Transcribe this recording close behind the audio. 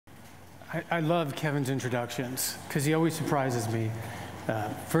I love Kevin's introductions because he always surprises me.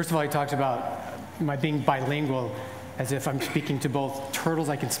 First of all, he talks about my being bilingual as if I'm speaking to both turtles.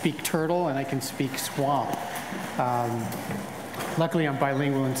 I can speak turtle and I can speak swamp. Luckily, I'm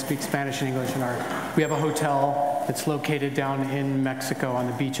bilingual and speak Spanish and English. And we have a hotel that's located down in Mexico, on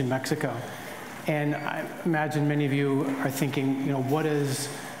the beach in Mexico. And I imagine many of you are thinking, you know, what does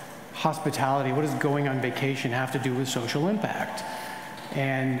hospitality, what does going on vacation have to do with social impact?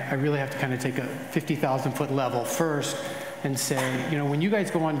 And I really have to kind of take a 50,000-foot level first and say, you know, when you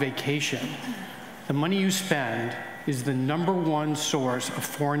guys go on vacation, the money you spend is the #1 source of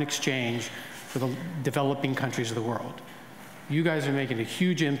foreign exchange for the developing countries of the world. You guys are making a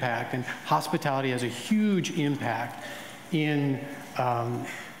huge impact, and hospitality has a huge impact in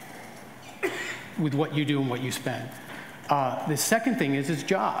with what you do and what you spend. The second thing is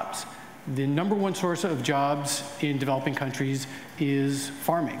jobs. The #1 source of jobs in developing countries is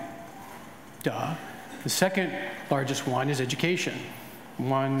farming. Duh. The second largest one is education.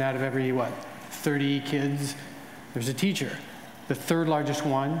 1 out of every, 30 kids, there's a teacher. The third largest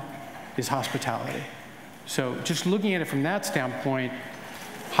one is hospitality. So just looking at it from that standpoint,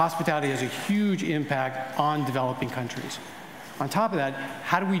 hospitality has a huge impact on developing countries. On top of that,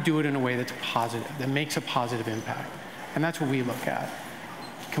 how do we do it in a way that's positive, that makes a positive impact? And that's what we look at.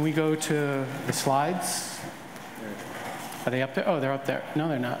 Can we go to the slides? Are they up there? Oh, they're up there. No,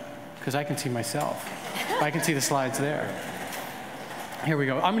 they're not, because I can see myself. I can see the slides there. Here we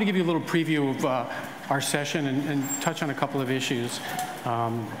go. I'm going to give you a little preview of our session and touch on a couple of issues.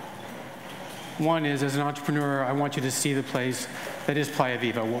 One is, as an entrepreneur, I want you to see the place that is Playa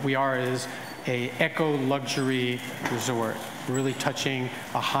Viva. What we are is a eco-luxury resort, really touching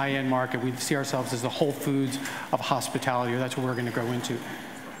a high-end market. We see ourselves as the Whole Foods of hospitality, or that's what we're going to grow into.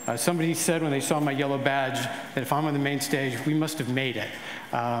 Somebody said when they saw my yellow badge that if I'm on the main stage, we must have made it.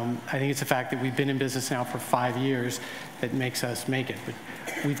 I think it's the fact that we've been in business now for 5 years that makes us make it. But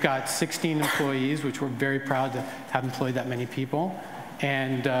we've got 16 employees, which we're very proud to have employed that many people.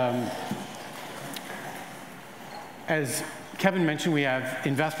 And as Kevin mentioned, we have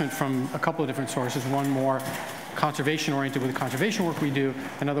investment from a couple of different sources. One more conservation-oriented with the conservation work we do.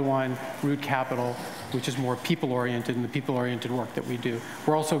 Another one, root capital, which is more people-oriented and the people-oriented work that we do.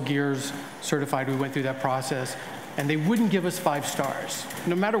 We're also Gears certified. We went through that process, and they wouldn't give us 5 stars.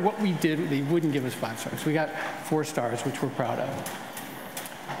 No matter what we did, they wouldn't give us 5 stars. We got 4 stars, which we're proud of.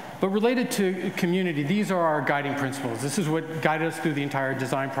 But related to community, these are our guiding principles. This is what guided us through the entire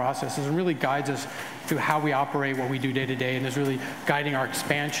design process and really guides us through how we operate, what we do day to day, and is really guiding our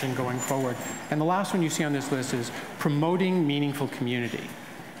expansion going forward. And the last one you see on this list is promoting meaningful community.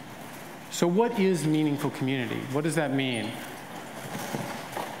 So what is meaningful community? What does that mean?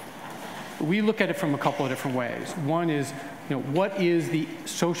 We look at it from a couple of different ways. One is, what is the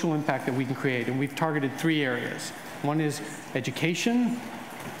social impact that we can create? And we've targeted 3 areas. One is education,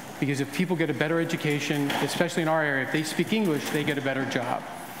 because if people get a better education, especially in our area, if they speak English, they get a better job.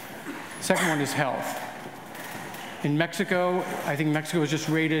 Second one is health. In Mexico, I think Mexico was just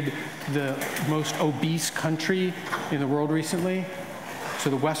rated the most obese country in the world recently. So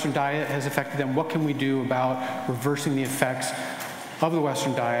the Western diet has affected them. What can we do about reversing the effects of the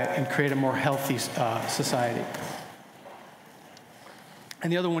Western diet and create a more healthy society?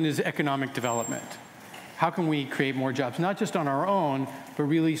 And the other one is economic development. How can we create more jobs, not just on our own, but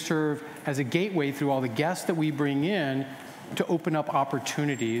really serve as a gateway through all the guests that we bring in to open up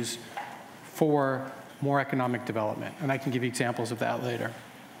opportunities for more economic development? And I can give you examples of that later.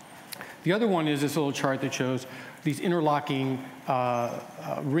 The other one is this little chart that shows these interlocking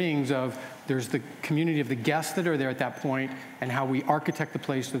rings of there's the community of the guests that are there at that point and how we architect the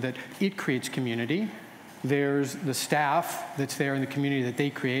place so that it creates community. There's the staff that's there in the community that they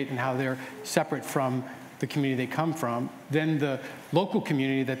create and how they're separate from the community they come from, then the local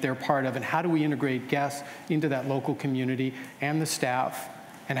community that they're part of, and how do we integrate guests into that local community and the staff,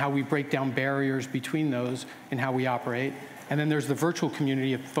 and how we break down barriers between those and how we operate. And then there's the virtual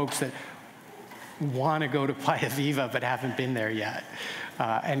community of folks that want to go to Playa Viva but haven't been there yet,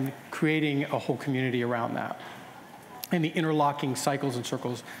 and creating a whole community around that. And the interlocking cycles and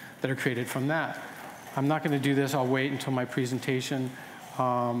circles that are created from that. I'm not going to do this. I'll wait until my presentation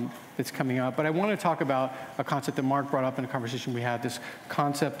that's coming up. But I want to talk about a concept that Mark brought up in a conversation we had, this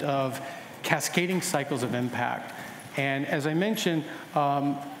concept of cascading cycles of impact. And as I mentioned,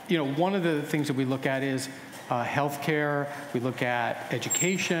 one of the things that we look at is healthcare, we look at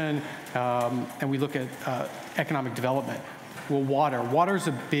education, and we look at economic development. Well, water. Water is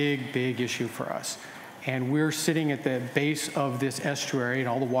a big, big issue for us. And we're sitting at the base of this estuary, and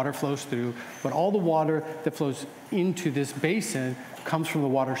all the water flows through, but all the water that flows into this basin comes from the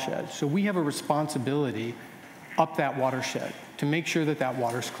watershed. So we have a responsibility up that watershed to make sure that that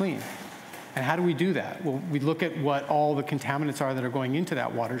water's clean. And how do we do that? Well, we look at what all the contaminants are that are going into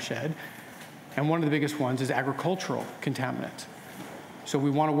that watershed, and one of the biggest ones is agricultural contaminants. So we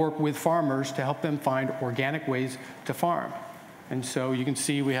want to work with farmers to help them find organic ways to farm. And so you can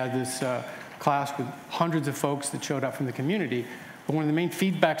see we had this class with hundreds of folks that showed up from the community, but one of the main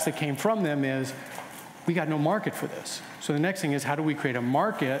feedbacks that came from them is, we got no market for this. So the next thing is, how do we create a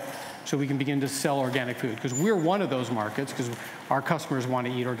market so we can begin to sell organic food? Because we're one of those markets, because our customers want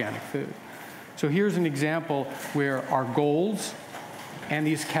to eat organic food. So here's an example where our goals and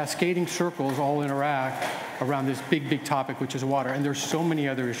these cascading circles all interact around this big, big topic, which is water. And there's so many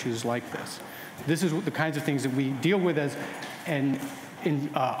other issues like this. This is the kinds of things that we deal with as an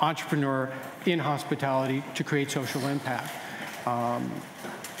entrepreneur in hospitality to create social impact.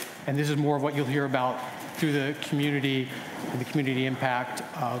 And this is more of what you'll hear about through the community and the community impact,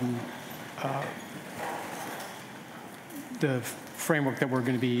 the framework that we're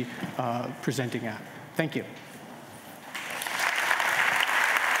going to be presenting at. Thank you.